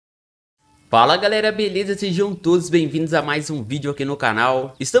Fala galera, beleza? Sejam todos bem-vindos a mais um vídeo aqui no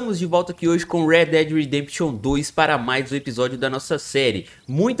canal. Estamos de volta aqui hoje com Red Dead Redemption 2 para mais um episódio da nossa série.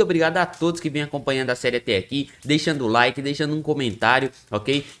 Muito obrigado a todos que vêm acompanhando a série até aqui, deixando o like, deixando um comentário,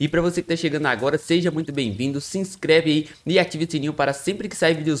 ok? E para você que tá chegando agora, seja muito bem-vindo, se inscreve aí e ative o sininho para sempre que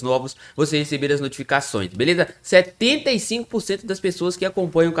sair vídeos novos, você receber as notificações, beleza? 75% das pessoas que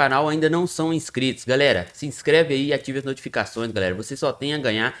acompanham o canal ainda não são inscritos, galera. Se inscreve aí e ative as notificações, galera. Você só tem a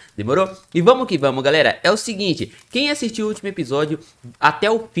ganhar, demorou? E vamos que vamos, galera. É o seguinte, quem assistiu o último episódio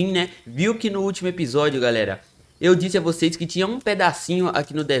até o fim, né, viu que no último episódio, galera, eu disse a vocês que tinha um pedacinho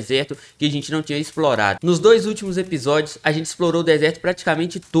aqui no deserto que a gente não tinha explorado. Nos dois últimos episódios, a gente explorou o deserto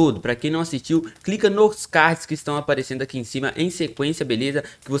praticamente todo. Pra quem não assistiu, clica nos cards que estão aparecendo aqui em cima em sequência, beleza?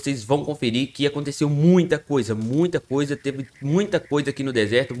 Que vocês vão conferir que aconteceu muita coisa, teve muita coisa aqui no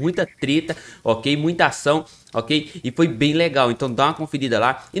deserto, muita treta, ok? Muita ação, ok? E foi bem legal, então dá uma conferida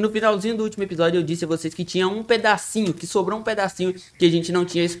lá. E no finalzinho do último episódio eu disse a vocês que tinha um pedacinho, que sobrou um pedacinho que a gente não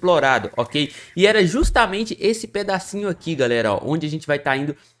tinha explorado, ok? E era justamente esse pedacinho aqui, galera, ó, onde a gente vai estar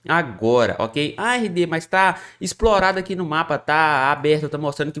indo agora, ok? Ah, RD, mas tá explorado aqui no mapa, tá aberto, tá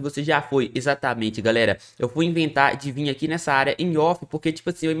mostrando que você já foi. Exatamente, galera, eu fui inventar de vir aqui nessa área em off, porque tipo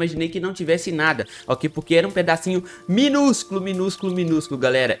assim, eu imaginei que não tivesse nada, ok? Porque era um pedacinho minúsculo,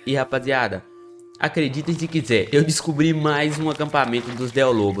 galera. E rapaziada, acreditem se quiser, eu descobri mais um acampamento dos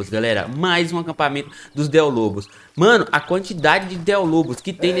Lobos, galera. Mais um acampamento dos Lobos. Mano, a quantidade de Lobos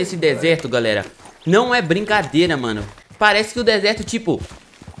que tem nesse deserto, galera, não é brincadeira, mano. Parece que o deserto, tipo,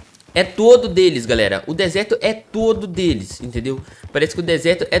 é todo deles, galera. O deserto é todo deles, entendeu? Parece que o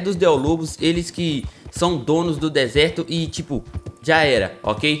deserto é dos Lobos, eles que são donos do deserto e, tipo, já era,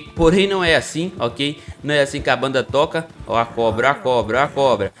 ok? Porém não é assim, ok? Não é assim que a banda toca. Ó a cobra, ó a cobra, ó a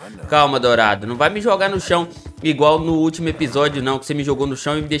cobra. Calma, Dourado, não vai me jogar no chão igual no último episódio não, que você me jogou no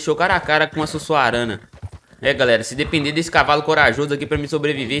chão e me deixou cara a cara com a sussuarana. É, galera, se depender desse cavalo corajoso aqui pra me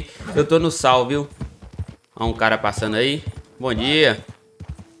sobreviver, eu tô no sal, viu? Ó um cara passando aí. Bom dia.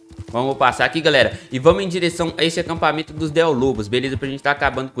 Vamos passar aqui, galera, e vamos em direção a esse acampamento dos Lobos, beleza? Pra gente tá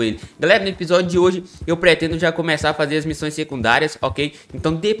acabando com ele. Galera, no episódio de hoje eu pretendo já começar a fazer as missões secundárias, ok?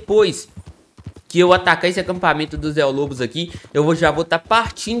 Então depois que eu atacar esse acampamento dos Lobos aqui, eu já vou estar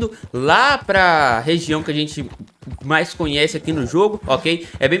partindo lá pra região que a gente mais conhece aqui no jogo, ok?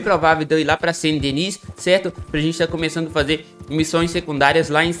 É bem provável de eu ir lá pra Saint-Denis, certo? Pra gente estar começando a fazer missões secundárias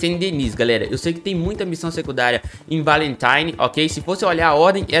lá em Saint-Denis, galera. Eu sei que tem muita missão secundária em Valentine, ok? Se fosse olhar a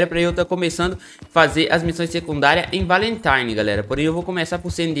ordem, era pra eu estar começando a fazer as missões secundárias em Valentine, galera. Porém, eu vou começar por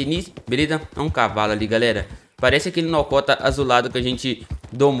Saint-Denis, beleza? É um cavalo ali, galera. Parece aquele nocota azulado que a gente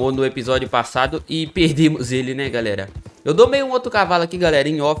domou no episódio passado e perdemos ele, né, galera? Eu domei um outro cavalo aqui, galera,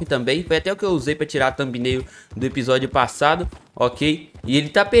 em off também. Foi até o que eu usei pra tirar a thumbnail do episódio passado, ok? E ele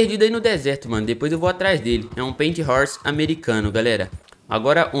tá perdido aí no deserto, mano. Depois eu vou atrás dele. É um paint horse americano, galera.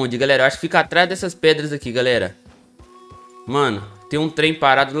 Agora onde, galera? Eu acho que fica atrás dessas pedras aqui, galera. Mano, tem um trem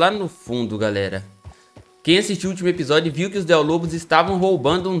parado lá no fundo, galera. Quem assistiu o último episódio viu que os Lobos estavam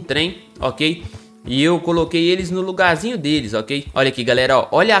roubando um trem, ok? E eu coloquei eles no lugarzinho deles, ok? Olha aqui, galera, ó.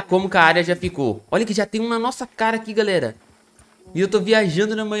 Olha como que a área já ficou. Olha que já tem um na nossa cara aqui, galera. E eu tô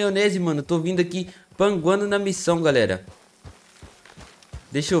viajando na maionese, mano. Tô vindo aqui panguando na missão, galera.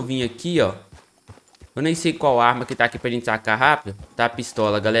 Deixa eu vir aqui, ó. Eu nem sei qual arma que tá aqui pra gente sacar rápido. Tá a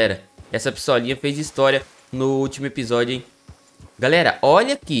pistola, galera. Essa pistolinha fez história no último episódio, hein? Galera,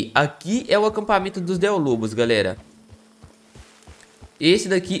 olha aqui. Aqui é o acampamento dos Lobos, galera. Esse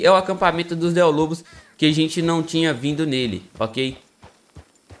daqui é o acampamento dos Lobos que a gente não tinha vindo nele, ok?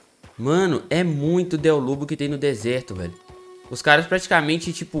 Mano, é muito Lobo que tem no deserto, velho. Os caras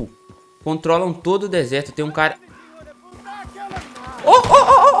praticamente, tipo, controlam todo o deserto. Tem um cara...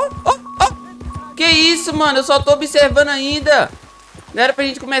 Que isso, mano? Eu só tô observando ainda. Não era pra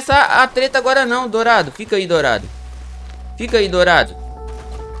gente começar a treta agora não, Dourado. Fica aí, Dourado. Fica aí, Dourado.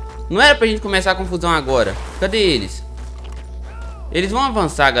 Não era pra gente começar a confusão agora. Cadê eles? Eles vão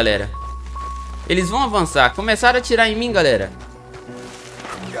avançar, galera. Eles vão avançar. Começaram a atirar em mim, galera.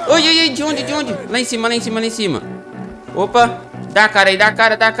 Oi, oi, oi, de onde, de onde? Lá em cima, lá em cima, lá em cima. Opa, dá a cara aí, dá a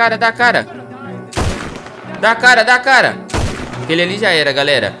cara, dá a cara, dá a cara. Dá a cara, dá a cara. Aquele ali já era,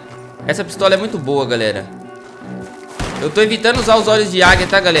 galera. Essa pistola é muito boa, galera. Eu tô evitando usar os olhos de águia,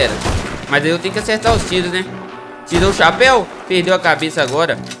 tá, galera? Mas aí eu tenho que acertar os tiros, né? Tirou o chapéu, perdeu a cabeça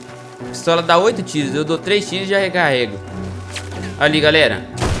agora. A pistola dá 8 tiros, eu dou 3 tiros e já recarrego. Ali, galera.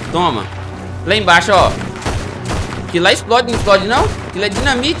 Toma. Lá embaixo, ó. Que lá explode, não explode não? Aquilo é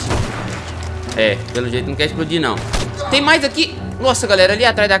dinamite. É, pelo jeito não quer explodir não. Tem mais aqui. Nossa, galera, ali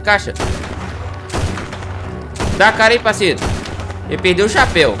atrás da caixa. Dá a cara aí, parceiro. Ele perdeu o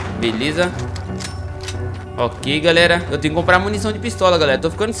chapéu. Beleza. Ok, galera. Eu tenho que comprar munição de pistola, galera.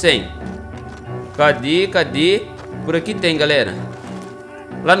 Tô ficando sem. Cadê? Cadê? Por aqui tem, galera.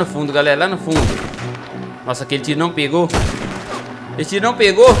 Lá no fundo, galera. Lá no fundo. Nossa, aquele tiro não pegou. Esse tiro não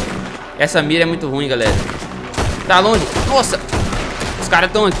pegou. Essa mira é muito ruim, galera. Tá longe. Nossa. Os caras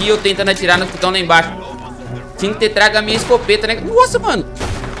estão aqui. Eu tentando atirar nos que estão lá embaixo. Tinha que ter trago a minha escopeta, né? Nossa, mano.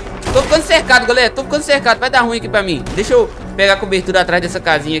 Tô ficando cercado, galera. Tô ficando cercado. Vai dar ruim aqui pra mim. Deixa eu pegar a cobertura atrás dessa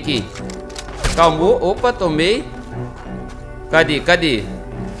casinha aqui. Calmou. Opa, tomei. Cadê? Cadê?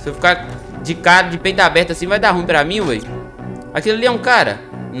 Se eu ficar de cara, de peito aberto assim, vai dar ruim pra mim, ué. Aquilo ali é um cara?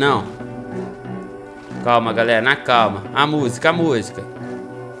 Não. Calma, galera. Na calma. A música, a música.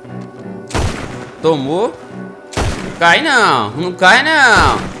 Tomou. Cai não. Não cai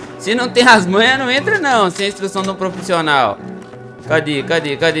não. Se não tem as manhas, não entra não. Sem a instrução de um profissional. Cadê?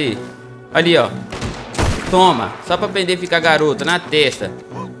 Cadê? Cadê? Ali, ó. Toma. Só pra aprender a ficar garoto. Na testa.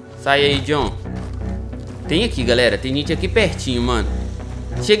 Sai aí, John. Tem aqui, galera. Tem gente aqui pertinho, mano.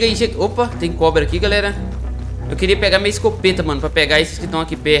 Chega aí, chega. Opa, tem cobra aqui, galera. Eu queria pegar minha escopeta, mano, pra pegar esses que estão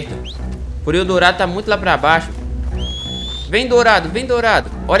aqui perto. Porém, o dourado tá muito lá pra baixo. Vem, dourado, vem, dourado.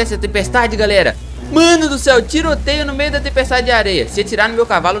 Olha essa tempestade, galera. Mano do céu, tiroteio no meio da tempestade de areia. Se atirar no meu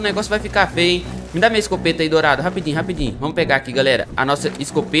cavalo, o negócio vai ficar feio, hein? Me dá minha escopeta aí, dourado. Rapidinho, rapidinho. Vamos pegar aqui, galera, a nossa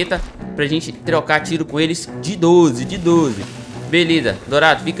escopeta pra gente trocar tiro com eles de 12, de 12. Beleza,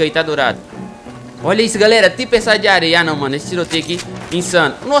 dourado, fica aí, tá, dourado? Olha isso, galera, tempestade de areia. Ah, não, mano, esse tiroteio aqui,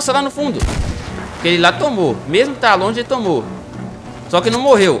 insano. Nossa, lá no fundo. Aquele lá tomou. Mesmo que tá longe, ele tomou. Só que não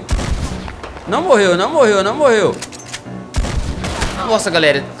morreu. Não morreu, não morreu, não morreu. Nossa,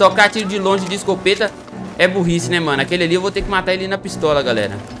 galera, tocar tiro de longe de escopeta é burrice, né, mano? Aquele ali eu vou ter que matar ele na pistola,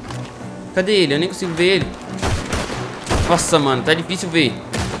 galera. Cadê ele? Eu nem consigo ver ele. Nossa, mano, tá difícil ver.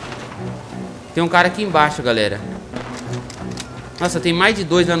 Tem um cara aqui embaixo, galera. Nossa, tem mais de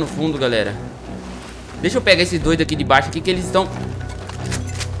dois lá no fundo, galera. Deixa eu pegar esses dois aqui de baixo aqui, que eles estão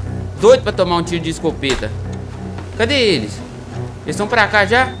doidos pra tomar um tiro de escopeta. Cadê eles? Eles estão pra cá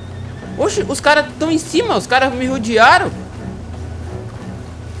já? Oxe, os caras estão em cima. Os caras me rodearam.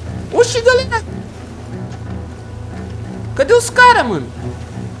 Oxi, galera. Cadê os caras, mano?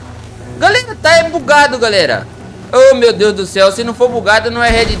 Galera, tá bugado, galera. Oh, meu Deus do céu. Se não for bugado, não é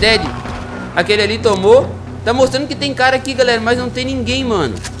Red Dead. Aquele ali tomou. Tá mostrando que tem cara aqui, galera, mas não tem ninguém,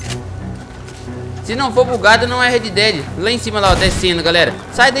 mano. Se não for bugado, não é Red Dead. Lá em cima, lá, ó, descendo, galera.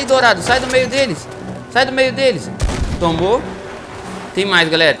 Sai daí, dourado. Sai do meio deles. Sai do meio deles. Tomou. Tem mais,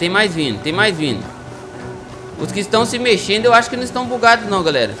 galera. Tem mais vindo. Tem mais vindo. Os que estão se mexendo, eu acho que não estão bugados, não,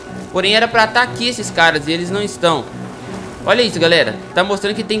 galera. Porém, era pra estar aqui esses caras e eles não estão. Olha isso, galera. Tá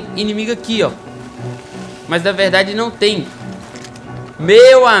mostrando que tem inimigo aqui, ó. Mas, na verdade, não tem.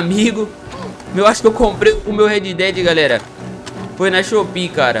 Meu amigo. Eu acho que eu comprei o meu Red Dead, galera. Foi na Shopee,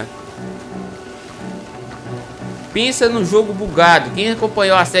 cara. Pensa no jogo bugado. Quem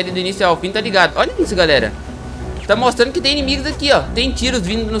acompanhou a série do início ao fim tá ligado. Olha isso, galera. Tá mostrando que tem inimigos aqui, ó. Tem tiros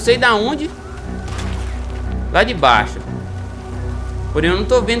vindo não sei da onde. Lá de baixo. Porém, eu não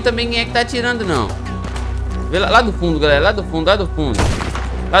tô vendo também quem é que tá atirando, não. Vê lá do fundo, galera. Lá do fundo, lá do fundo.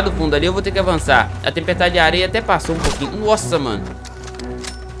 Lá do fundo ali eu vou ter que avançar. A tempestade de areia até passou um pouquinho. Nossa, mano.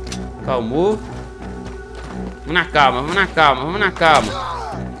 Calmou. Vamos na calma, vamos na calma, vamos na calma.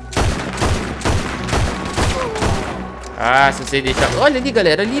 Ah, se você deixar... Olha ali,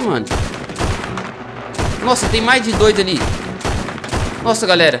 galera, ali, mano. Nossa, tem mais de dois ali. Nossa,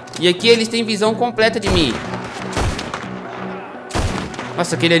 galera. E aqui eles têm visão completa de mim.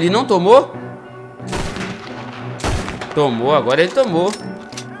 Nossa, aquele ali não tomou? Tomou, agora ele tomou.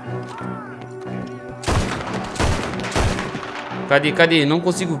 Cadê, cadê? Não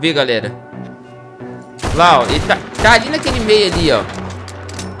consigo ver, galera. Lá, ó. Ele tá ali naquele meio ali, ó.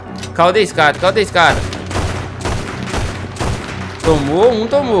 Calda a escada, calda a escada. Tomou, um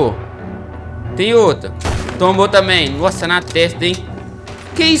tomou. Tem outro. Tomou também. Nossa, na testa, hein?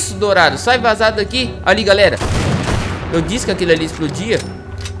 Que isso, dourado? Sai vazado daqui. Ali, galera. Eu disse que aquele ali explodia.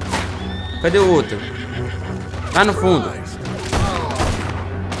 Cadê o outro? Lá no fundo.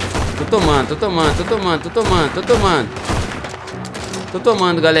 Tô tomando, tô tomando, tô tomando, tô tomando, tô tomando. Tô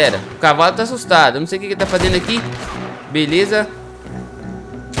tomando, galera. O cavalo tá assustado. Eu não sei o que ele tá fazendo aqui. Beleza.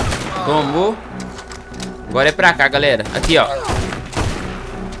 Tomou. Agora é pra cá, galera. Aqui, ó.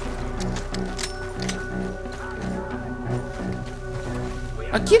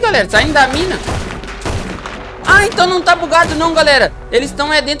 Aqui, galera. Saindo da mina. Ah, então não tá bugado não, galera. Eles estão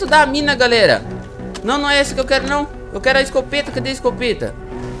dentro da mina, galera. Não, não é esse que eu quero, não. Eu quero a escopeta. Cadê a escopeta?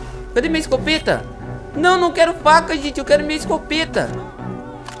 Cadê minha escopeta? Não, não quero faca, gente. Eu quero minha escopeta.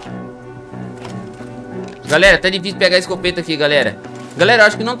 Galera, tá difícil pegar a escopeta aqui, galera. Galera, eu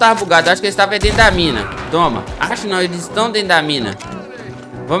acho que não tava bugado. Eu acho que eles estavam dentro da mina. Toma. Acho não, eles estão dentro da mina.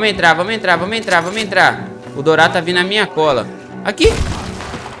 Vamos entrar, vamos entrar, vamos entrar, vamos entrar. O dourado tá vindo na minha cola. Aqui.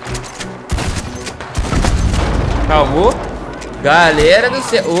 Calmou. Galera do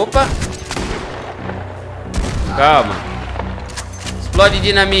céu. Opa. Calma. Explode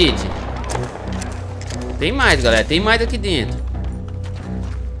dinamite. Tem mais, galera. Tem mais aqui dentro.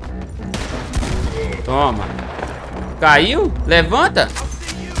 Toma. Caiu? Levanta.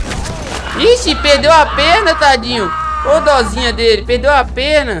 Ixi, perdeu a perna, tadinho. Ô, dozinha dele. Perdeu a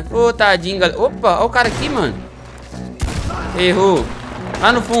perna. Ô, tadinho, galera. Opa, olha o cara aqui, mano. Errou.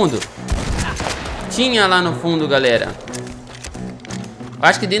 Lá no fundo. Tinha lá no fundo, galera.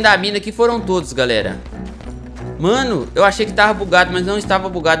 Acho que dentro da mina aqui foram todos, galera. Mano, eu achei que tava bugado, mas não estava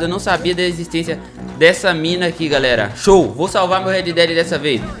bugado. Eu não sabia da existência dessa mina aqui, galera. Show. Vou salvar meu Red Dead dessa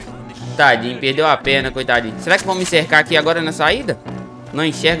vez. Tadinho, perdeu a perna, coitadinho. Será que vão me cercar aqui agora na saída? Não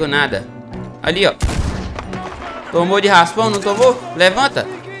enxergo nada. Ali, ó. Tomou de raspão, não tomou? Levanta.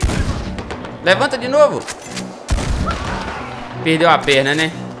 Levanta de novo. Perdeu a perna,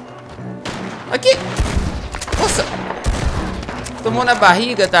 né? Aqui. Nossa. Tomou na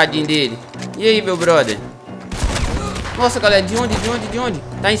barriga, tadinho dele. E aí, meu brother? Nossa, galera, de onde, de onde, de onde?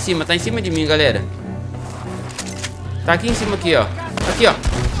 Tá em cima de mim, galera. Tá aqui em cima, aqui, ó. Aqui, ó.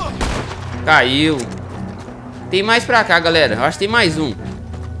 Caiu. Tem mais pra cá, galera. Eu acho que tem mais um.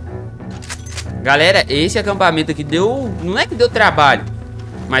 Galera, esse acampamento aqui deu... Não é que deu trabalho,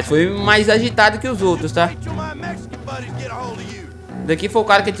 mas foi mais agitado que os outros, tá? Daqui foi o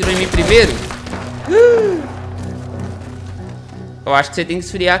cara que atirou em mim primeiro. Eu acho que você tem que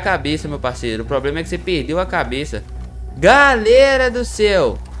esfriar a cabeça, meu parceiro. O problema é que você perdeu a cabeça. Galera do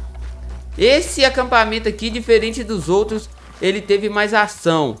céu. Esse acampamento aqui, diferente dos outros, ele teve mais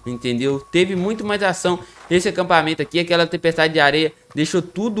ação, entendeu? Teve muito mais ação. Esse acampamento aqui, aquela tempestade de areia, deixou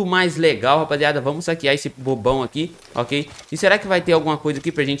tudo mais legal, rapaziada. Vamos saquear esse bobão aqui, ok? E será que vai ter alguma coisa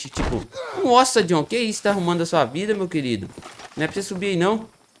aqui pra gente, tipo... Nossa, John, que isso? Tá arrumando a sua vida, meu querido? Não é pra você subir aí, não?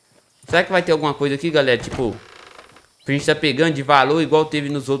 Será que vai ter alguma coisa aqui, galera? Tipo, pra gente tá pegando de valor igual teve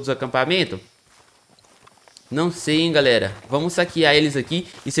nos outros acampamentos? Não sei, hein, galera. Vamos saquear eles aqui.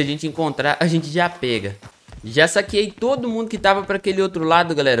 E se a gente encontrar, a gente já pega. Já saqueei todo mundo que tava pra aquele outro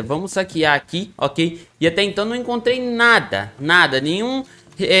lado, galera. Vamos saquear aqui, ok? E até então não encontrei nada. Nada, nenhum,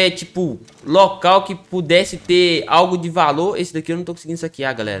 tipo, local que pudesse ter algo de valor. Esse daqui eu não tô conseguindo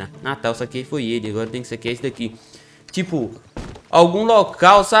saquear, galera. Ah, tá, eu saquei foi ele. Agora tem que saquear esse daqui. Tipo, algum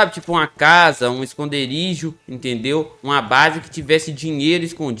local, sabe? Tipo uma casa, um esconderijo, entendeu? Uma base que tivesse dinheiro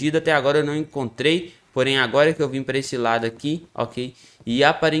escondido. Até agora eu não encontrei. Porém, agora que eu vim para esse lado aqui, ok? E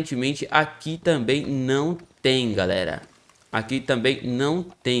aparentemente aqui também não tem, galera. Aqui também não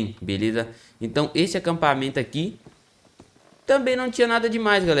tem, beleza? Então, esse acampamento aqui também não tinha nada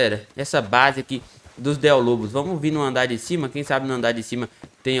demais, galera. Essa base aqui dos Lobos. Vamos vir no andar de cima. Quem sabe no andar de cima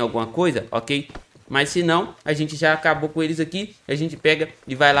tem alguma coisa, ok? Mas se não, a gente já acabou com eles aqui. A gente pega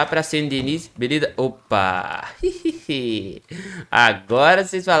e vai lá pra Saint-Denis, beleza? Opa! Agora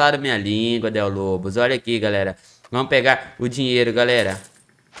vocês falaram minha língua, Lobos. Olha aqui, galera. Vamos pegar o dinheiro, galera.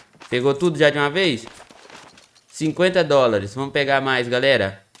 Pegou tudo já de uma vez? 50 dólares. Vamos pegar mais,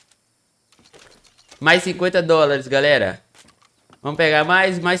 galera. Mais 50 dólares, galera. Vamos pegar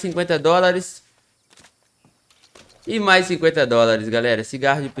mais 50 dólares. E mais 50 dólares, galera.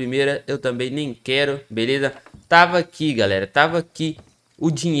 Cigarro de primeira eu também nem quero, beleza? Tava aqui, galera. Tava aqui o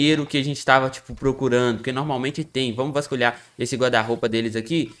dinheiro que a gente tava, tipo, procurando. Porque normalmente tem. Vamos vasculhar esse guarda-roupa deles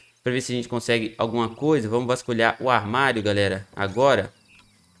aqui. Pra ver se a gente consegue alguma coisa. Vamos vasculhar o armário, galera. Agora,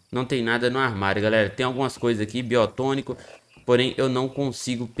 não tem nada no armário, galera. Tem algumas coisas aqui, biotônico. Porém, eu não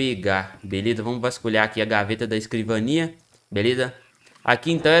consigo pegar, beleza? Vamos vasculhar aqui a gaveta da escrivania, beleza?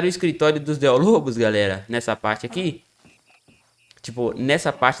 Aqui, então, era o escritório dos Lobos, galera. Nessa parte aqui. Tipo,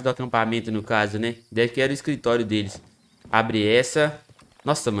 nessa parte do acampamento, no caso, né? Deve que era o escritório deles. Abre essa.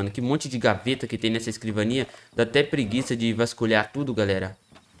 Nossa, mano, que monte de gaveta que tem nessa escrivania. Dá até preguiça de vasculhar tudo, galera.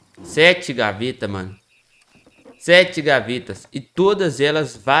 7 gavetas, mano. 7 gavetas. E todas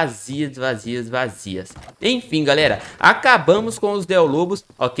elas vazias, vazias, vazias. Enfim, galera. Acabamos com os Lobos,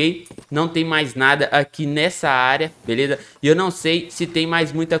 ok? Não tem mais nada aqui nessa área, beleza? E eu não sei se tem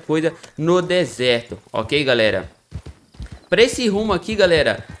mais muita coisa no deserto, ok, galera? Pra esse rumo aqui,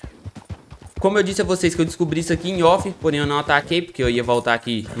 galera... Como eu disse a vocês que eu descobri isso aqui em off, porém eu não ataquei, porque eu ia voltar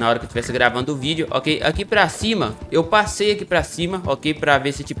aqui na hora que eu estivesse gravando o vídeo, ok? Aqui pra cima, eu passei aqui pra cima, ok? Pra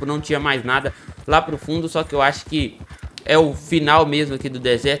ver se, tipo, não tinha mais nada lá pro fundo, só que eu acho que é o final mesmo aqui do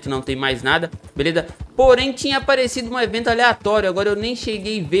deserto, não tem mais nada, beleza? Porém, tinha aparecido um evento aleatório. Agora eu nem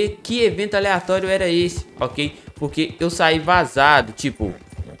cheguei a ver que evento aleatório era esse, ok? Porque eu saí vazado. Tipo,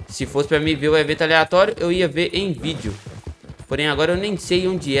 se fosse pra mim ver o evento aleatório, eu ia ver em vídeo. Porém, agora eu nem sei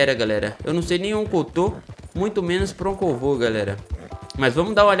onde era, galera. Eu não sei nem onde eu tô, muito menos pra onde eu vou, galera. Mas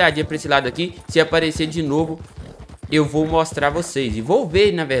vamos dar uma olhadinha pra esse lado aqui. Se aparecer de novo, eu vou mostrar vocês. E vou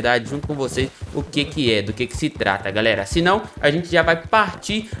ver, na verdade, junto com vocês, o que que é, do que se trata, galera. Senão, a gente já vai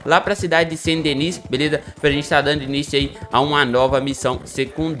partir lá pra cidade de Saint-Denis, beleza? Pra gente estar dando início aí a uma nova missão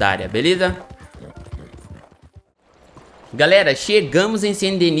secundária, beleza? Galera, chegamos em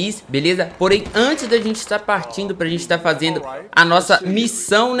Saint-Denis, beleza? Porém, antes da gente estar partindo pra gente estar fazendo a nossa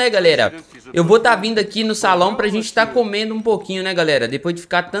missão, né, galera? Eu vou estar vindo aqui no salão pra gente estar comendo um pouquinho, né, galera? Depois de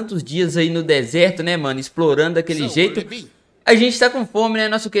ficar tantos dias aí no deserto, né, mano? Explorando daquele jeito. A gente tá com fome, né?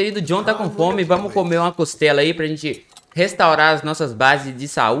 Nosso querido John tá com fome. Vamos comer uma costela aí pra gente restaurar as nossas bases de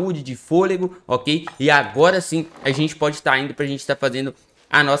saúde, de fôlego, ok? E agora sim a gente pode estar indo pra gente estar fazendo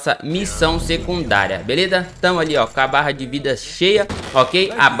a nossa missão secundária, beleza? Estamos ali, ó, com a barra de vida cheia, ok?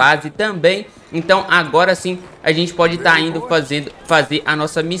 A base também. Então agora sim a gente pode estar indo fazer a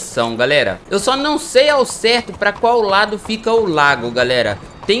nossa missão, galera. Eu só não sei ao certo para qual lado fica o lago, galera.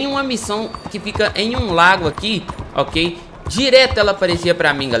 Tem uma missão que fica em um lago aqui, ok? Direto ela aparecia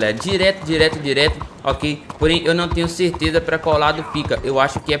pra mim, galera. Direto, ok? Porém eu não tenho certeza para qual lado fica. Eu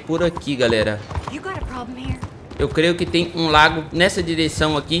acho que é por aqui, galera. Eu creio que tem um lago nessa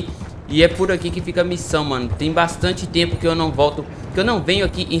direção aqui. E é por aqui que fica a missão, mano. Tem bastante tempo que eu não volto, que eu não venho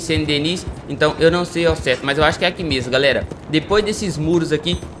aqui em Saint-Denis. Então eu não sei ao certo, mas eu acho que é aqui mesmo, galera. Depois desses muros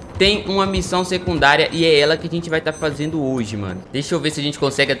aqui tem uma missão secundária. E é ela que a gente vai estar fazendo hoje, mano. Deixa eu ver se a gente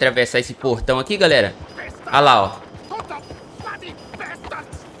consegue atravessar esse portão aqui, galera. Olha lá, ó.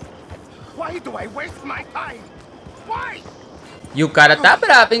 E o cara tá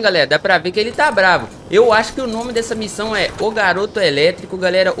bravo, hein, galera? Dá pra ver que ele tá bravo. Eu acho que o nome dessa missão é O Garoto Elétrico,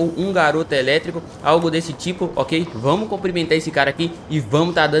 galera. Ou Um Garoto Elétrico, algo desse tipo, ok? Vamos cumprimentar esse cara aqui e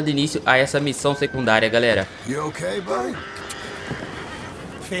vamos tá dando início a essa missão secundária, galera. You okay, buddy?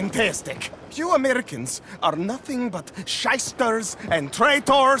 Fantastic. You Americans are nothing but shysters and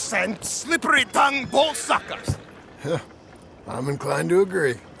traitors and slippery-tongued bull suckers. I'm inclined to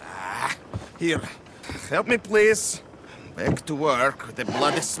agree. Here, help me please. Back to work with a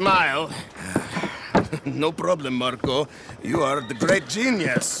bloody smile. No problem, Marco. You are the great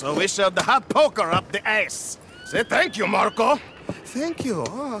genius, so we shove the hot poker up the ass. Say thank you, Marco. Thank you.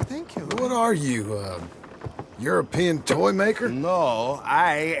 Oh, thank you. What are you, European toy maker? No,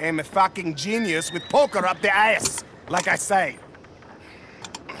 I am a fucking genius with poker up the ass, like I say.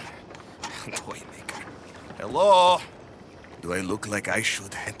 Toy maker. Hello? Do I look like I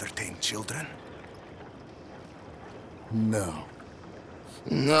should entertain children? No.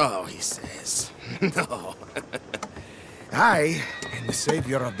 No, he says. No. I am the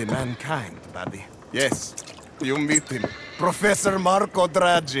savior of the mankind, buddy. Yes, you meet him. Professor Marco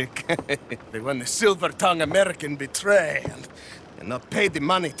Dragic. The one the silver-tongued American betray and not pay the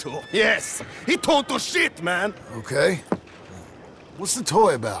money to. Yes, he total shit, man. Okay. What's the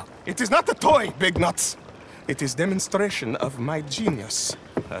toy about? It is not a toy, Big Nuts. It is demonstration of my genius,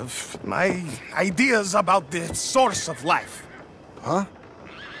 of my ideas about the source of life. Huh?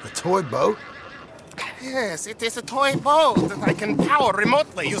 A toy boat? Yes, it is a toy boat that I can power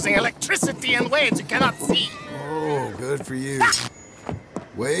remotely using electricity and waves you cannot see. Oh, good for you.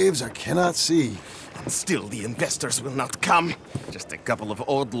 Waves I cannot see. And still the investors will not come. Just a couple of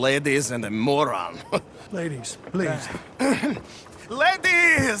old ladies and a moron. Ladies, please.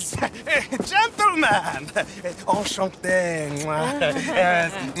 Ladies! Gentlemen! Enchanté!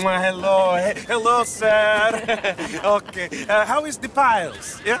 Yes, hello. Hello, sir. Okay, how is the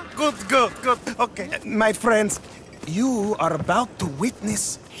piles? Yeah, good. Okay, my friends, you are about to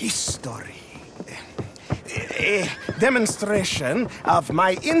witness history. A demonstration of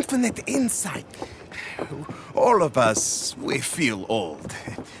my infinite insight. All of us, we feel old.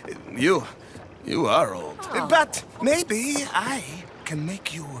 You are old. Oh. But maybe I can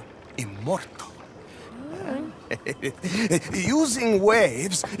make you immortal. Using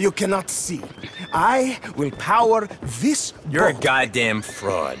waves you cannot see, I will power this You're a boat. goddamn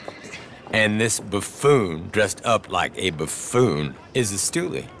fraud. And this buffoon, dressed up like a buffoon, is a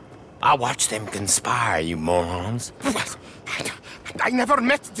stoolie. I watched them conspire, you morons. I never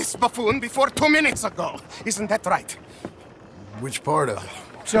met this buffoon before 2 minutes ago. Isn't that right? Which part of it?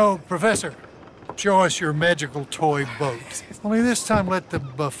 So, Professor, show us your magical toy boat. Only this time let the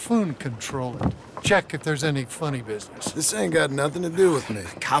buffoon control it. check if there's any funny business. This ain't got nothing to do with me.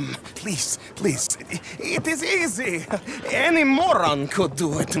 Come, please, please. It is easy. Any moron could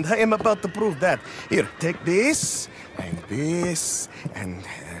do it, and I am about to prove that. Here, take this, and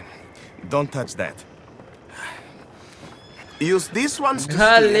don't touch that. Use these ones to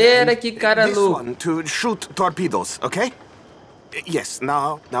Galera, que cara this louco. one to shoot torpedoes, okay? Yes,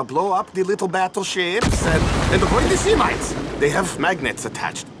 now blow up the little battleships and avoid the sea mines. They have magnets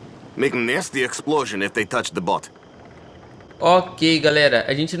attached. Make a nasty explosion if they touch the boat. Ok, galera,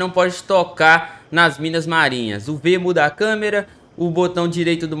 a gente não pode tocar nas minas marinhas. O V muda a câmera, o botão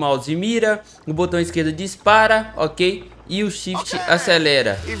direito do mouse mira, o botão esquerdo dispara, ok? E o shift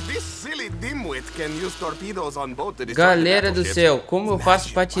acelera. Galera do céu, como eu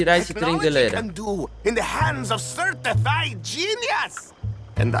faço pra tirar esse trem, galera? And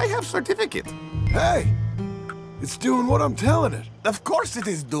I have certificate. Hey, it's doing what I'm telling it. Of course it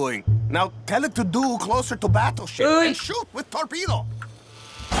is doing. Now tell it to do closer to battleship and shoot with torpedo.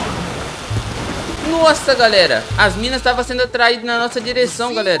 Nossa, galera, as minas estavam sendo atraídas na nossa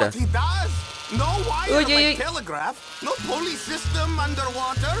direção, galera. No wire Oi, like telegraph, no police system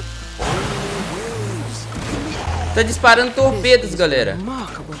underwater. Tá disparando torpedos, galera.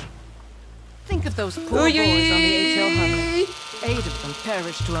 Think of those poor boys on the HL Hunter. 8 of them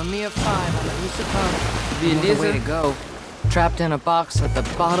perished to a mere 5 on the Lusitania. What a way to go. Trapped in a box at the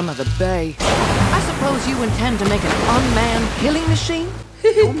bottom of the bay. I suppose you intend to make an unmanned killing machine?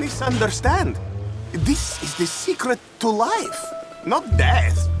 You misunderstand. This is the secret to life, not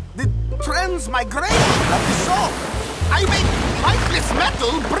death. The transmigration of the soul. I make lifeless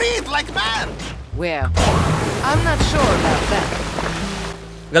metal breathe like man. Well, I'm not sure about that.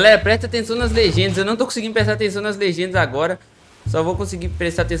 Galera, presta atenção nas legendas. Eu não tô conseguindo prestar atenção nas legendas agora. Só vou conseguir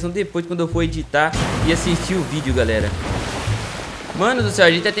prestar atenção depois, quando eu for editar e assistir o vídeo, galera. Mano do céu,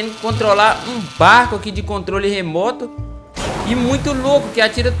 a gente tá tendo que controlar um barco aqui de controle remoto. E muito louco, que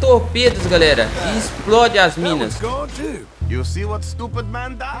atira torpedos, galera. E explode as minas. You see what stupid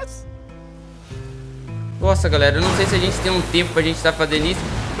man does? Nossa, galera, eu não sei se a gente tem um tempo pra gente estar fazendo isso.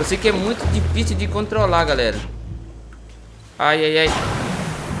 Eu sei que é muito difícil de controlar, galera. Ai, ai, ai.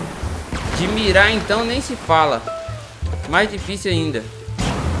 De mirar, então, nem se fala. Mais difícil ainda.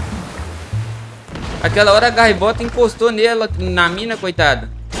 Aquela hora a gaivota encostou nela, na mina, coitada.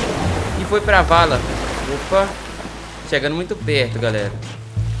 E foi pra vala. Opa. Chegando muito perto, galera.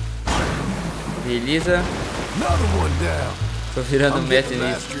 Beleza. Tô virando mestre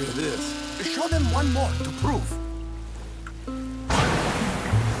nisso.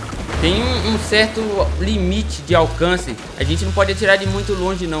 Tem um certo limite de alcance. A gente não pode atirar de muito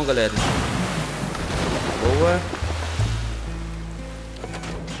longe não, galera. Boa.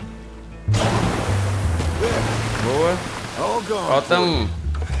 Boa. Falta um.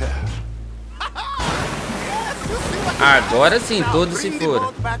 Agora sim, todos se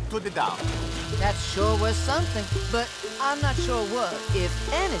foram. That sure was something, but I'm not sure what, if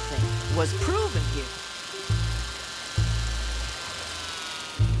anything, was proven here.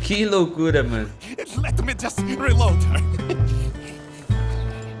 Que loucura, mano. Let me just reload her.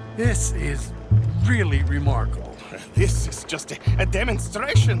 This is really remarkable. This is just a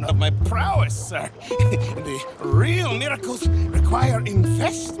demonstration of my prowess, sir. The real miracles require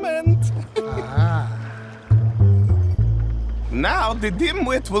investment. Now the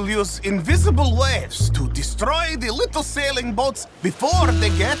dimwit will use invisible waves to destroy the little sailing boats before they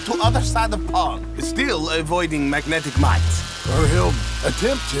get to other side of pond, still avoiding magnetic mines. Or he'll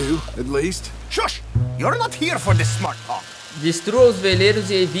attempt to, at least. Shush! You're not here for this smart talk. Destrua os veleiros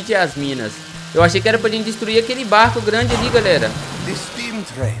e evite as minas. Eu achei que era pra gente destruir aquele barco grande ali, galera. The steam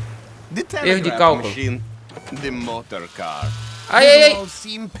train, the Erro de telegraph cálculo. machine, the motor car. Ai, ai, ai. All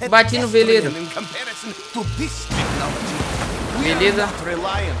seem Bati no veleiro. pedestrian in comparison to this technology. Beleza. Not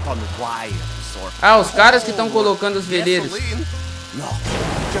reliant on wires or Ah, os caras que estão colocando os veleiros. gasoline. No,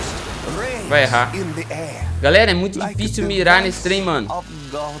 just rays Vai errar. in the air. Galera, é muito difícil mirar nesse trem, mano. Of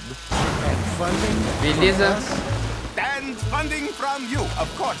God. And funding Beleza. and funding from you, of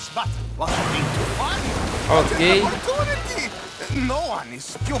course, but what a thing to fund. Ok. What an opportunity. No one is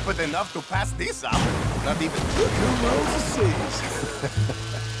stupid enough to pass this up. Not even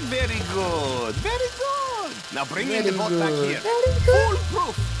Very good, very good. Now bring in the boat back here.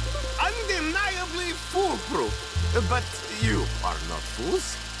 Foolproof, undeniably foolproof. But you are not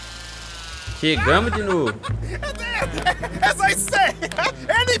fools. Chegamos de novo. As I say,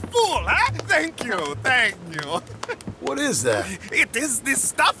 any fool, huh? Thank you, thank you. What is that? It is the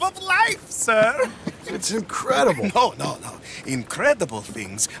stuff of life, sir. It's incredible. No, no, no. Incredible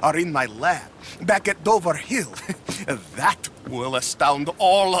things are in my lab, back at Dover Hill. That will astound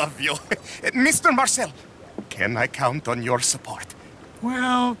all of you. Mr. Marcel, can I count on your support?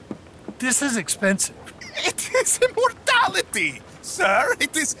 Well, this is expensive. It is immortality, sir.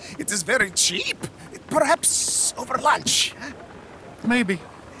 It is very cheap. Perhaps over lunch. Maybe.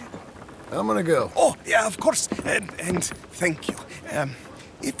 I'm gonna go. Oh, yeah, of course. And thank you.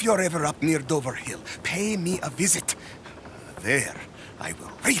 If you're ever up near Dover Hill, pay me a visit. There, I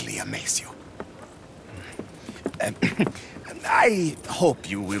will really amaze you. I hope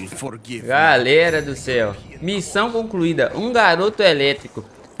you will forgive me. Galera do céu. Missão concluída. Um garoto elétrico.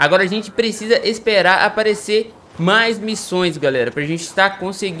 Agora a gente precisa esperar aparecer mais missões, galera, pra gente estar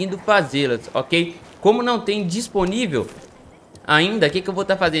conseguindo fazê-las, ok? Como não tem disponível ainda, o que eu vou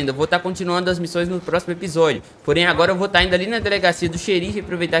estar fazendo? Eu vou estar continuando as missões no próximo episódio. Porém, agora eu vou estar indo ali na delegacia do xerife,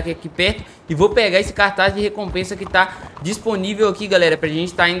 aproveitar que é aqui perto, e vou pegar esse cartaz de recompensa que tá disponível aqui, galera, pra gente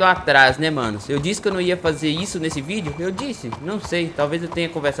estar indo atrás, né, manos? Eu disse que eu não ia fazer isso nesse vídeo? Eu disse? Não sei, talvez eu tenha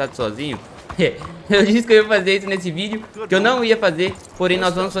conversado sozinho. Eu disse que eu ia fazer isso nesse vídeo, que eu não ia fazer, porém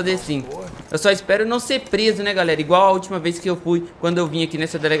nós vamos fazer sim. Eu só espero não ser preso, né, galera? Igual a última vez que eu fui, quando eu vim aqui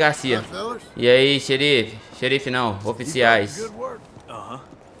nessa delegacia. E aí, xerife? Xerife não, oficiais.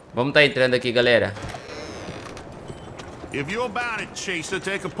 Vamos tá entrando aqui, galera.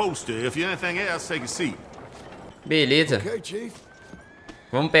 Beleza.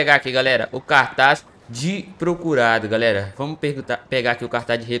 Vamos pegar aqui, galera, o cartaz de procurado, galera. Vamos pegar aqui o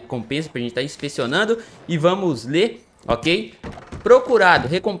cartaz de recompensa pra gente estar inspecionando e vamos ler, ok? Procurado,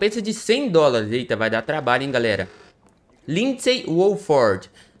 recompensa de $100. Eita, vai dar trabalho, hein, galera. Lindsay Wolford.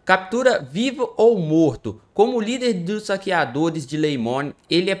 Captura vivo ou morto. Como líder dos saqueadores de Leymone,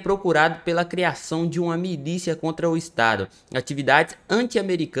 ele é procurado pela criação de uma milícia contra o Estado, atividades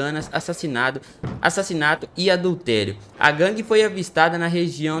anti-americanas, assassinato e adultério. A gangue foi avistada na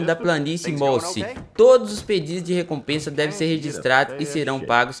região da planície Mossy. Todos os pedidos de recompensa devem ser registrados e serão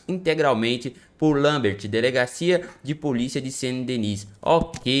pagos integralmente por Lambert, delegacia de polícia de Saint-Denis.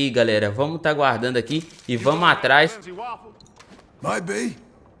 Ok, galera, vamos estar guardando aqui e vamos atrás. Might be.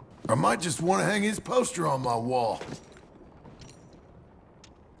 I might just want to hang his poster on my wall.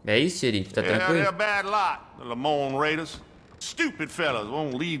 É isso, xerife? Tá tranquilo? They're a bad lot, the Lamone Raiders. Stupid fellas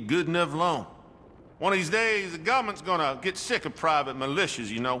won't leave good enough alone. One of these days, the government's gonna get sick of private militias,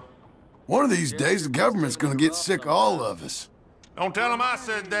 you know. One of these days, the government's gonna get sick of all of us. Don't tell them I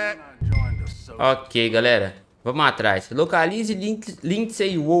said that. Ok, galera. Vamos atrás. Localize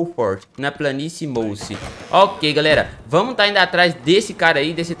Lindsay Wolford na planície Mossy. Ok, galera. Vamos estar indo atrás desse cara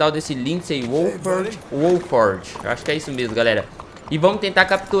aí, desse tal desse Lindsay Wolford. Acho que é isso mesmo, galera. E vamos tentar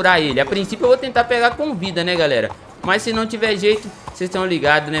capturar ele. A princípio eu vou tentar pegar com vida, né, galera? Mas se não tiver jeito, vocês estão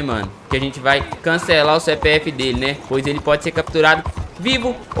ligados, né, mano? Que a gente vai cancelar o CPF dele, né? Pois ele pode ser capturado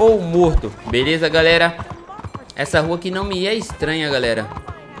vivo ou morto. Beleza, galera? Essa rua aqui não me é estranha, galera.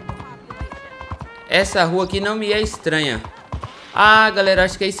 Essa rua aqui não me é estranha. Ah, galera,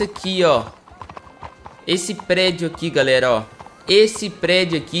 acho que é isso aqui, ó. Esse prédio aqui, galera, ó. Esse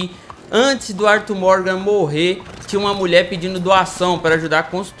prédio aqui, antes do Arthur Morgan morrer, tinha uma mulher pedindo doação para ajudar a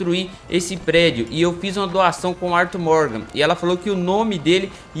construir esse prédio. E eu fiz uma doação com o Arthur Morgan. E ela falou que o nome dele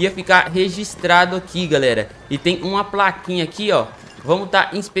ia ficar registrado aqui, galera. E tem uma plaquinha aqui, ó. Vamos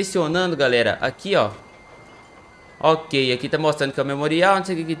estar inspecionando, galera. Aqui, ó. Ok, aqui tá mostrando que é o memorial, não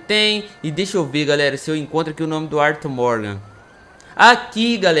sei o que tem. E deixa eu ver, galera, se eu encontro aqui o nome do Arthur Morgan.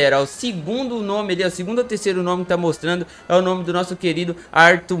 Aqui, galera, ó, o segundo nome ali, o segundo ou terceiro nome que tá mostrando é o nome do nosso querido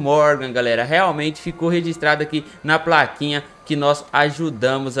Arthur Morgan, galera. Realmente ficou registrado aqui na plaquinha que nós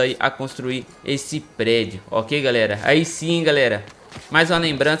ajudamos aí a construir esse prédio. Ok, galera? Aí sim, galera. Mais uma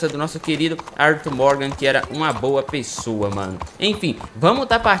lembrança do nosso querido Arthur Morgan, que era uma boa pessoa, mano. Enfim, vamos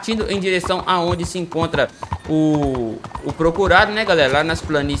estar partindo em direção aonde se encontra o procurado, né, galera? Lá nas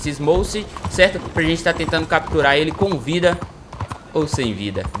planícies Mossy, certo? Pra gente estar tentando capturar ele com vida ou sem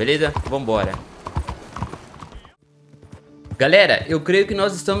vida, beleza? Vambora. Galera, eu creio que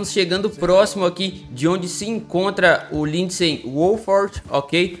nós estamos chegando próximo aqui de onde se encontra o Lindsay Wolford,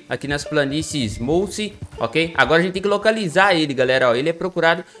 ok? Aqui nas planícies Mossy, ok? Agora a gente tem que localizar ele, galera, ó. Ele é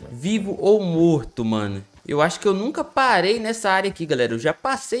procurado vivo ou morto, mano. Eu acho que eu nunca parei nessa área aqui, galera. Eu já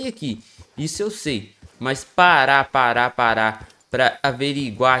passei aqui, isso eu sei. Mas parar pra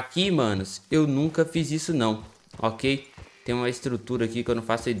averiguar aqui, manos, eu nunca fiz isso não, ok? Tem uma estrutura aqui que eu não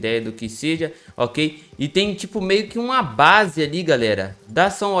faço ideia do que seja, ok? E tem tipo meio que uma base ali, galera.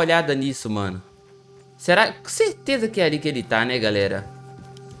 Dá só uma olhada nisso, mano. Será? Com certeza que é ali que ele tá, né, galera?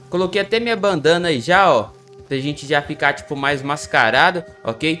 Coloquei até minha bandana aí já, ó. Pra gente já ficar tipo mais mascarado,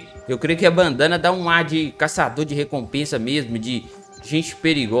 ok? Eu creio que a bandana dá um ar de caçador de recompensa mesmo, de gente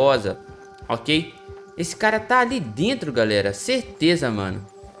perigosa, ok? Esse cara tá ali dentro, galera. Certeza, mano.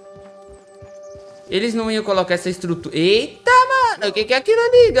 Eles não iam colocar essa estrutura. Eita, mano. O que é aquilo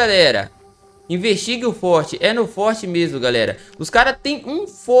ali, galera? Investigue o forte. É no forte mesmo, galera. Os caras têm um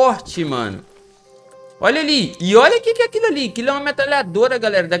forte, mano. Olha ali. E olha o que é aquilo ali. Aquilo é uma metralhadora,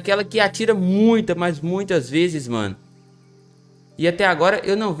 galera. Daquela que atira muitas, mas muitas vezes, mano. E até agora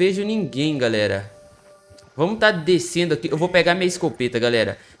eu não vejo ninguém, galera. Vamos tá descendo aqui. Eu vou pegar minha escopeta,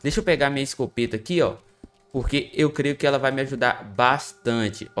 galera. Deixa eu pegar minha escopeta aqui, ó. Porque eu creio que ela vai me ajudar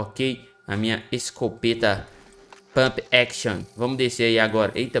bastante, ok? A minha escopeta Pump Action. Vamos descer aí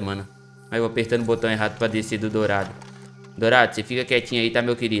agora. Eita, mano. Aí eu apertando o botão errado pra descer do Dourado. Dourado, você fica quietinho aí, tá,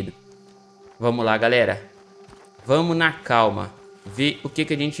 meu querido? Vamos lá, galera. Vamos na calma. Ver o que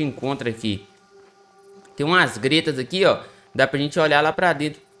a gente encontra aqui. Tem umas gretas aqui, ó. Dá pra gente olhar lá pra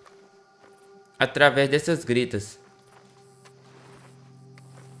dentro. Através dessas gretas.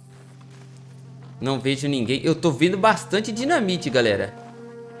 Não vejo ninguém. Eu tô vendo bastante dinamite, galera.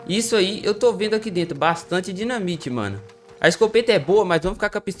 Isso aí, eu tô vendo aqui dentro. Bastante dinamite, mano. A escopeta é boa, mas vamos ficar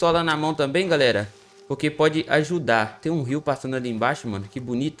com a pistola na mão também, galera. Porque pode ajudar. Tem um rio passando ali embaixo, mano. Que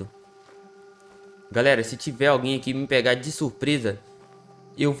bonito. Galera, se tiver alguém aqui me pegar de surpresa,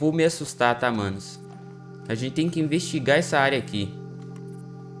 eu vou me assustar, tá, manos? A gente tem que investigar essa área aqui.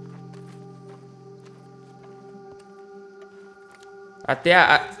 Até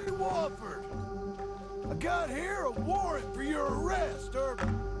a... I got here a warrant for your arrest, or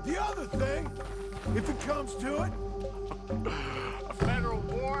the other thing, if it comes to it. A federal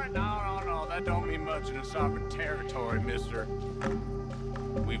warrant? No. That don't mean much in a sovereign territory, mister.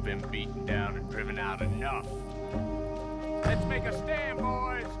 We've been beaten down and driven out enough. Let's make a stand,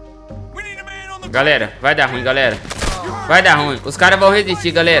 boys. We need a man on the... Galera, vai dar ruim, galera. Vai dar ruim. Os caras vão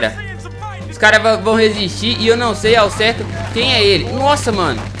resistir, galera. Os caras vão resistir e eu não sei ao certo quem é ele. Nossa,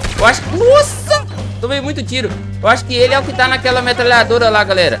 mano. Eu acho... Nossa! Tomei muito tiro. Eu acho que ele é o que tá naquela metralhadora lá,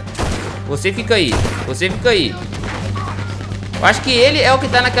 galera. Você fica aí. Você fica aí. Eu acho que ele é o que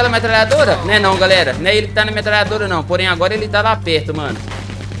tá naquela metralhadora. Não é não, galera. Não é ele que tá na metralhadora, não. Porém, agora ele tá lá perto, mano.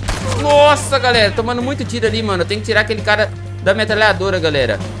 Nossa, galera. Tomando muito tiro ali, mano. Eu tenho que tirar aquele cara da metralhadora,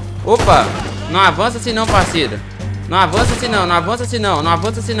 galera. Opa. Não avança assim não, parceiro. Não avança assim não. Não avança assim não. Não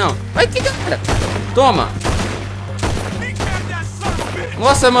avança assim não. Ai, que cara. Toma.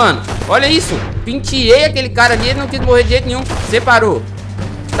 Nossa, mano. Olha isso. Pintiei aquele cara ali. Ele não quis morrer de jeito nenhum. Separou.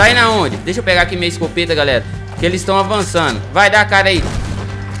 Tá indo aonde? Deixa eu pegar aqui minha escopeta, galera. Que eles estão avançando. Vai, dá a cara aí.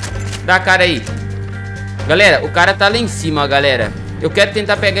 Dá a cara aí. Galera, o cara tá lá em cima, ó, galera. Eu quero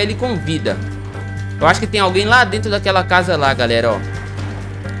tentar pegar ele com vida. Eu acho que tem alguém lá dentro daquela casa lá, galera, ó.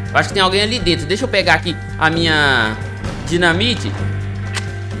 Eu acho que tem alguém ali dentro. Deixa eu pegar aqui a minha dinamite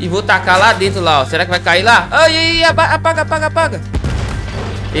e vou tacar lá dentro lá, ó. Será que vai cair lá? Ai, apaga, apaga, apaga.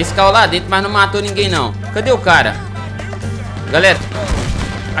 Esse caiu lá dentro, mas não matou ninguém, não. Cadê o cara? Galera,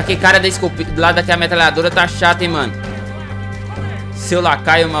 aquele cara da escopeta lá daquela metralhadora tá chato, hein, mano. Seu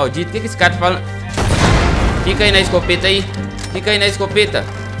lacaio maldito. O que esse cara tá falando? Fica aí na escopeta aí. Fica aí na escopeta.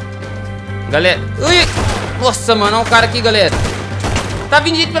 Galera. Ui! Nossa, mano. Olha o cara aqui, galera. Tá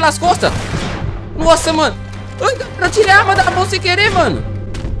vindo pelas costas. Nossa, mano. Ai, eu tirei a arma da mão sem querer, mano.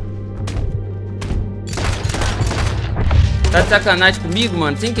 Tá de sacanagem comigo,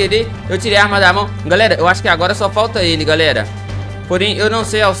 mano. Sem querer, eu tirei a arma da mão. Galera, eu acho que agora só falta ele, galera. Porém, eu não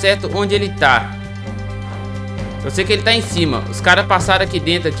sei ao certo onde ele tá. Eu sei que ele tá em cima. Os caras passaram aqui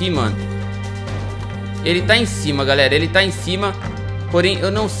dentro, aqui, mano. Ele tá em cima, galera. Ele tá em cima. Porém, eu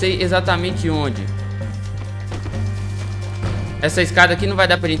não sei exatamente onde. Essa escada aqui não vai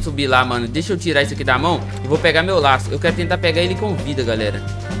dar pra gente subir lá, mano. Deixa eu tirar isso aqui da mão e vou pegar meu laço. Eu quero tentar pegar ele com vida, galera.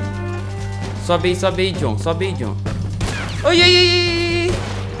 Sobe aí, John. Sobe aí, John. Ai, ai, ai.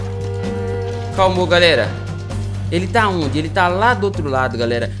 Calmou, galera. Ele tá onde? Ele tá lá do outro lado,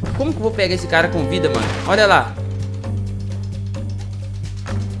 galera. Como que eu vou pegar esse cara com vida, mano? Olha lá.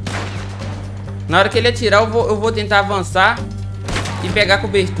 Na hora que ele atirar, eu vou tentar avançar e pegar a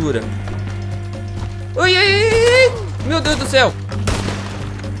cobertura. Ai, ai, ai. Meu Deus do céu.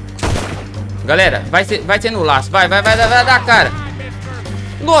 Galera, vai ser no laço. Vai dar a cara.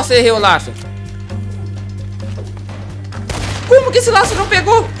 Nossa, errei o laço. Como que esse laço não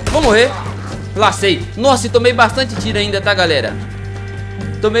pegou? Vou morrer. Lacei. Nossa, e tomei bastante tiro ainda, tá, galera?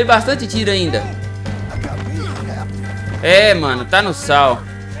 Tomei bastante tiro ainda. É, mano, tá no sal.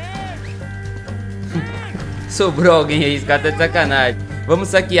 Sobrou alguém aí, esse cara tá de sacanagem. Vamos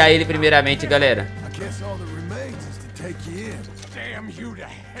saquear ele primeiramente, galera.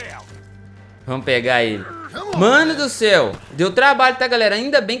 Vamos pegar ele. Mano do céu. Deu trabalho, tá, galera?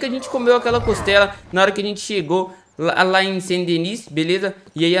 Ainda bem que a gente comeu aquela costela na hora que a gente chegou lá em Saint-Denis, beleza?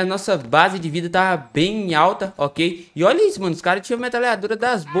 E aí a nossa base de vida tava bem alta, ok? E olha isso, mano, os caras tinham metralhadora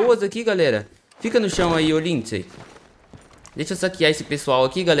das boas aqui, galera. Fica no chão aí, ô Lindsay. Deixa eu saquear esse pessoal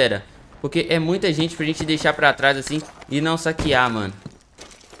aqui, galera, porque é muita gente pra gente deixar pra trás assim e não saquear, mano.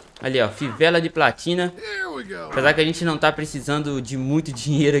 Ali, ó, fivela de platina. Apesar que a gente não tá precisando de muito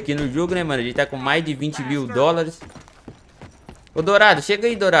dinheiro aqui no jogo, né, mano? A gente tá com mais de 20 mil dólares. Ô, Dourado, chega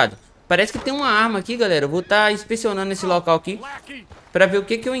aí, Dourado. Parece que tem uma arma aqui, galera. Eu vou estar inspecionando esse local aqui pra ver o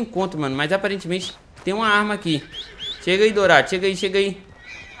que eu encontro, mano. Mas aparentemente tem uma arma aqui. Chega aí, Dourado, chega aí, chega aí.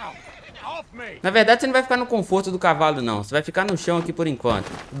 Na verdade, você não vai ficar no conforto do cavalo, não. Você vai ficar no chão aqui por enquanto.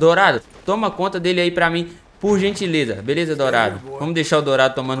 Dourado, toma conta dele aí pra mim, por gentileza. Beleza, Dourado? Vamos deixar o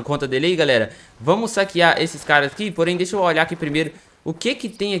Dourado tomando conta dele aí, galera. Vamos saquear esses caras aqui. Porém, deixa eu olhar aqui primeiro o que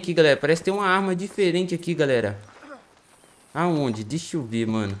tem aqui, galera. Parece ter uma arma diferente aqui, galera. Aonde? Deixa eu ver,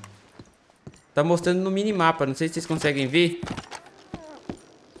 mano. Tá mostrando no minimapa. Não sei se vocês conseguem ver.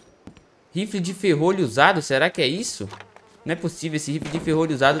 Rifle de ferrolho usado. Será que é isso? Não é possível. Esse rifle de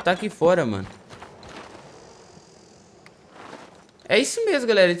ferrolho usado tá aqui fora, mano. É isso mesmo,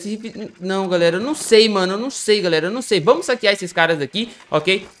 galera. Esse rifle... Não, galera. Eu não sei, mano. Eu não sei, galera. Eu não sei. Vamos saquear esses caras aqui,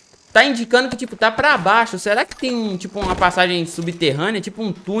 ok? Tá indicando que, tipo, tá pra baixo. Será que tem um, tipo, uma passagem subterrânea? Tipo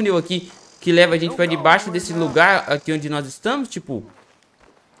um túnel aqui que leva a gente pra debaixo desse lugar aqui onde nós estamos? Tipo,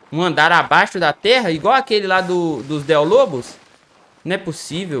 um andar abaixo da terra? Igual aquele lá dos Del Lobos? Não é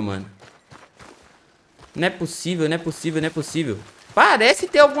possível, mano. Não é possível, não é possível, não é possível. Parece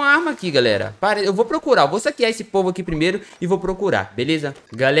ter alguma arma aqui, galera. Eu vou procurar, eu vou saquear esse povo aqui primeiro e vou procurar, beleza?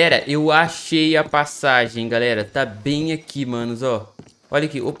 Galera, eu achei a passagem, galera. Tá bem aqui, manos, ó. Olha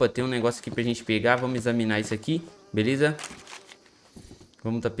aqui, opa, tem um negócio aqui pra gente pegar. Vamos examinar isso aqui, beleza?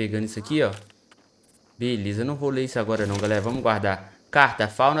 Vamos tá pegando isso aqui, ó. Beleza, eu não vou ler isso agora não, galera. Vamos guardar. Carta,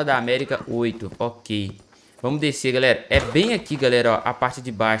 Fauna da América 8, ok. Vamos descer, galera. É bem aqui, galera, ó, a parte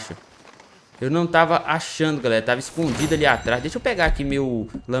de baixo. Eu não tava achando, galera. Tava escondido ali atrás. Deixa eu pegar aqui meu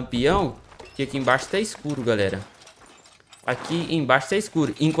lampião, que aqui embaixo tá escuro, galera. Aqui embaixo tá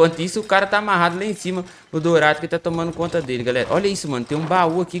escuro. Enquanto isso, o cara tá amarrado lá em cima. O Dourado que tá tomando conta dele, galera. Olha isso, mano. Tem um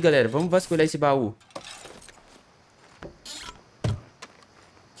baú aqui, galera. Vamos vasculhar esse baú. O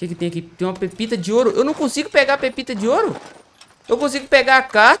que tem aqui? Tem uma pepita de ouro. Eu não consigo pegar a pepita de ouro? Eu consigo pegar a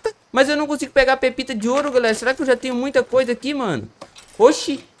carta, mas eu não consigo pegar a pepita de ouro, galera. Será que eu já tenho muita coisa aqui, mano?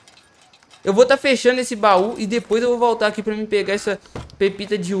 Oxi. Eu vou estar fechando esse baú e depois eu vou voltar aqui pra me pegar essa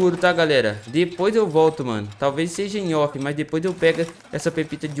pepita de ouro, tá, galera? Depois eu volto, mano. Talvez seja em off, mas depois eu pego essa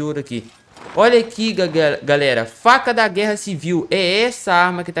pepita de ouro aqui. Olha aqui, galera. Faca da Guerra Civil. É essa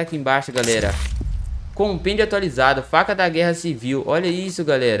arma que tá aqui embaixo, galera. Compêndio atualizado. Faca da Guerra Civil. Olha isso,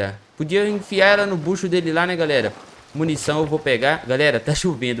 galera. Podia enfiar ela no bucho dele lá, né, galera? Munição eu vou pegar. Galera, tá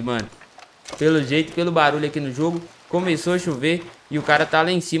chovendo, mano. Pelo jeito, pelo barulho aqui no jogo, começou a chover e o cara tá lá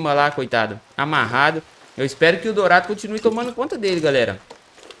em cima lá, coitado, amarrado. Eu espero que o Dourado continue tomando conta dele, galera.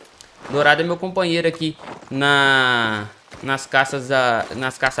 Dourado é meu companheiro aqui nas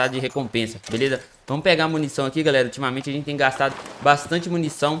caçadas de recompensa, beleza? Vamos pegar munição aqui, galera. Ultimamente a gente tem gastado bastante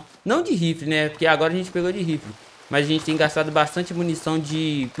munição. Não de rifle, né? Porque agora a gente pegou de rifle. Mas a gente tem gastado bastante munição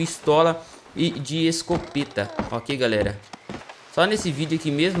de pistola e de escopeta. Ok, galera? Só nesse vídeo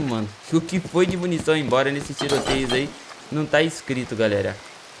aqui mesmo, mano, o que foi de munição embora nesses tiroteios aí não tá escrito, galera.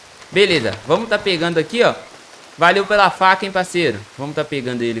 Beleza, vamos tá pegando aqui, ó. Valeu pela faca, hein, parceiro. Vamos tá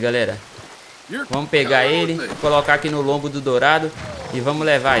pegando ele, galera. Vamos pegar ele, colocar aqui no lombo do Dourado e vamos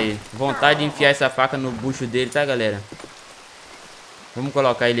levar ele. Vontade de enfiar essa faca no bucho dele, tá, galera? Vamos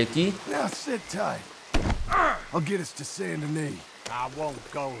colocar ele aqui. Now sit tight. I'll get us to Saint-Denis. I won't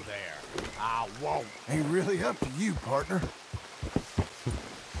go there. I won't. Ain't really up to you, partner.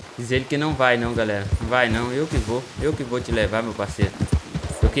 Diz ele que não vai não, galera. Não vai não, eu que vou te levar, meu parceiro.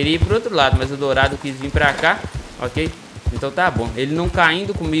 Eu queria ir pro outro lado, mas o Dourado quis vir pra cá, ok? Então tá bom. Ele não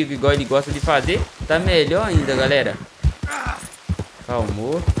caindo comigo igual ele gosta de fazer, tá melhor ainda, galera.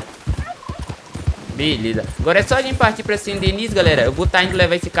 Calmou. Beleza. Agora é só a gente partir pra Saint-Denis, galera. Eu vou estar indo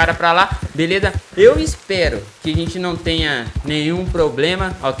levar esse cara pra lá, beleza? Eu espero que a gente não tenha nenhum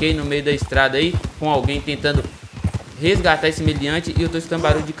problema, ok? No meio da estrada aí, com alguém tentando resgatar esse meliante. E eu tô escutando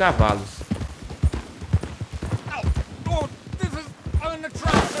barulho de cavalos.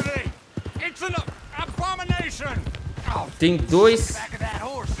 Tem dois.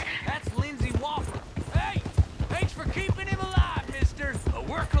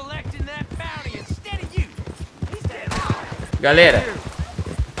 Galera,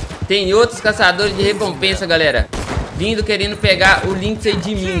 tem outros caçadores de recompensa, galera, vindo querendo pegar o Lindsay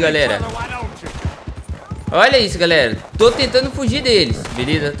de mim, galera. Olha isso, galera. Tô tentando fugir deles,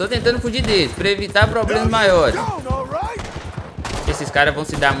 beleza? Tô tentando fugir deles pra evitar problemas maiores. Esses caras vão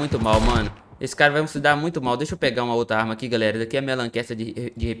se dar muito mal, mano. Esses caras vão se dar muito mal. Deixa eu pegar uma outra arma aqui, galera. Daqui é a minha lanquesta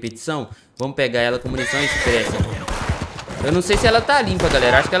de repetição. Vamos pegar ela com munição expressa. Eu não sei se ela tá limpa,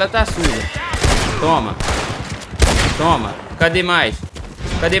 galera. Acho que ela tá suja. Toma. Toma. Cadê mais?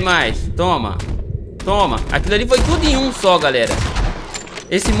 Cadê mais? Toma. Toma. Aquilo ali foi tudo em um só, galera.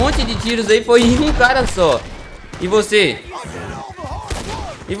 Esse monte de tiros aí foi em um cara só. E você?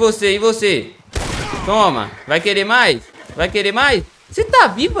 E você? E você? Toma. Vai querer mais? Vai querer mais? Você tá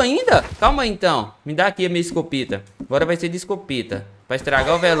vivo ainda? Calma aí, então. Me dá aqui a minha escopeta. Agora vai ser de escopeta. Pra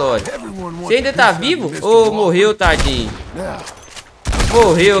estragar o velório. Você ainda tá vivo? Ou morreu, tadinho?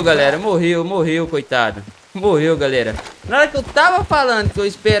 Morreu, galera. Morreu, morreu, coitado. Morreu, galera. Na hora que eu tava falando que eu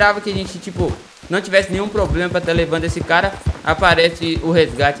esperava que a gente, tipo, não tivesse nenhum problema pra estar levando esse cara, aparece o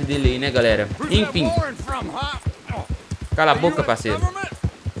resgate dele aí, né, galera? Enfim. Cala a boca, parceiro.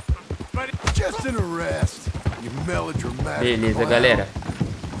 Beleza, galera.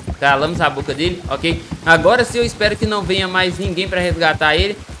 Calamos a boca dele, ok? Agora sim eu espero que não venha mais ninguém pra resgatar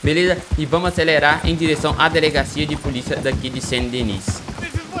ele, beleza? E vamos acelerar em direção à delegacia de polícia daqui de Saint-Denis.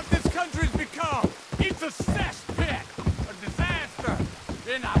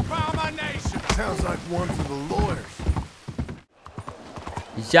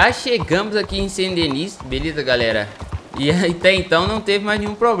 Já chegamos aqui em Saint-Denis, beleza, galera? E até então não teve mais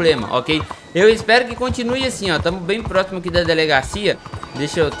nenhum problema, ok? Eu espero que continue assim, ó. Estamos bem próximo aqui da delegacia.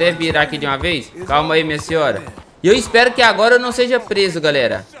 Deixa eu até virar aqui de uma vez. Calma aí, minha senhora. E eu espero que agora eu não seja preso,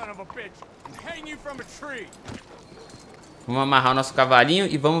 galera. Vamos amarrar o nosso cavalinho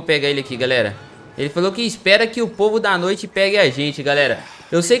e vamos pegar ele aqui, galera. Ele falou que espera que o povo da noite pegue a gente, galera.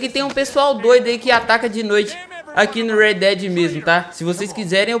 Eu sei que tem um pessoal doido aí que ataca de noite aqui no Red Dead mesmo, tá? Se vocês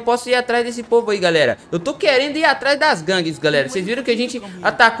quiserem, eu posso ir atrás desse povo aí, galera. Eu tô querendo ir atrás das gangues, galera. Vocês viram que a gente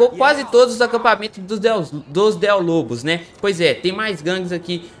atacou quase todos os acampamentos dos Del Lobos, né? Pois é, tem mais gangues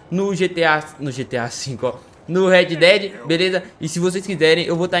aqui no GTA 5, ó. No Red Dead, beleza? E se vocês quiserem,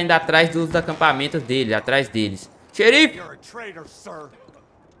 eu vou estar indo atrás dos acampamentos deles, atrás deles. Xerife!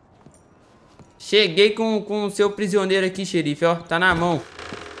 Cheguei com o seu prisioneiro aqui, xerife, ó. Tá na mão.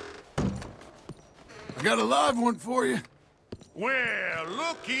 I got a live one for you. Well,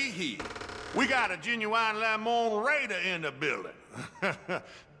 looky here. We got a genuine Lamont Raider in the building.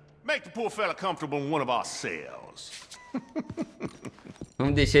 Make the poor fella comfortable in one of our cells.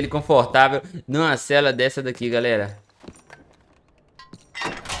 Vamos deixar ele confortável numa cela dessa daqui, galera.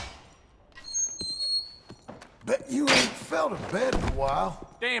 Bet you ain't felt a bed in a while.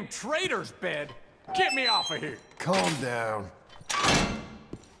 Damn traitor's bed. Get me off of here. Calm down.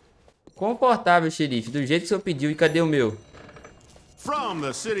 Confortável, xerife, do jeito que o senhor pediu. E cadê o meu? From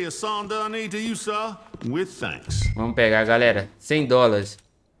the city of Saint-Denis to you, sir, with thanks. Vamos pegar, galera. $100.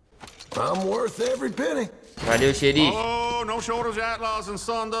 I'm worth every penny. Valeu, xerife. Oh, no shortage of outlaws in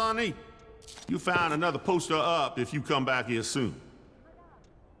Saint-Denis. You find another poster up if you come back here soon.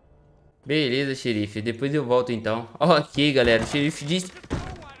 Beleza, xerife. Depois eu volto, então. Ok, galera. O xerife disse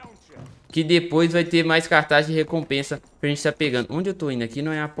que depois vai ter mais cartaz de recompensa pra gente estar pegando. Onde eu tô indo? Aqui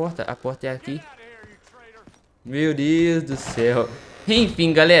não é a porta é aqui. Meu Deus do céu.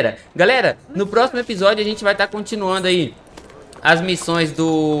 Enfim, galera. Galera, no próximo episódio a gente vai estar continuando aí as missões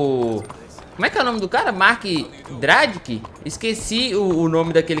do... Como é que é o nome do cara? Mark Dradic? Esqueci o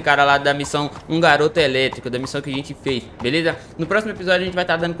nome daquele cara lá da missão Um Garoto Elétrico, da missão que a gente fez, beleza? No próximo episódio a gente vai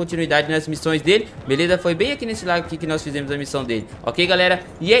estar dando continuidade nas missões dele, beleza? Foi bem aqui nesse lado aqui que nós fizemos a missão dele, ok, galera?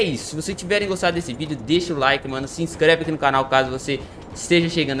 E é isso, se vocês tiverem gostado desse vídeo, deixa o like, mano, se inscreve aqui no canal caso você esteja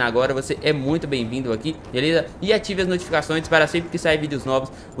chegando agora, você é muito bem-vindo aqui, beleza? E ative as notificações para sempre que sair vídeos novos,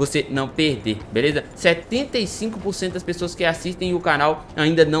 você não perder, beleza? 75% das pessoas que assistem o canal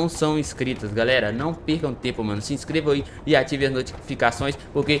ainda não são inscritas, galera. Não percam tempo, mano. Se inscrevam aí e ative as notificações,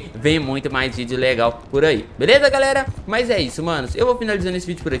 porque vem muito mais vídeo legal por aí, beleza, galera? Mas é isso, manos. Eu vou finalizando esse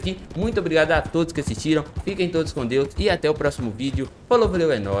vídeo por aqui. Muito obrigado a todos que assistiram. Fiquem todos com Deus e até o próximo vídeo. Falou,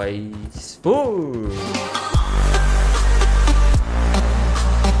 valeu, é nóis. Fui!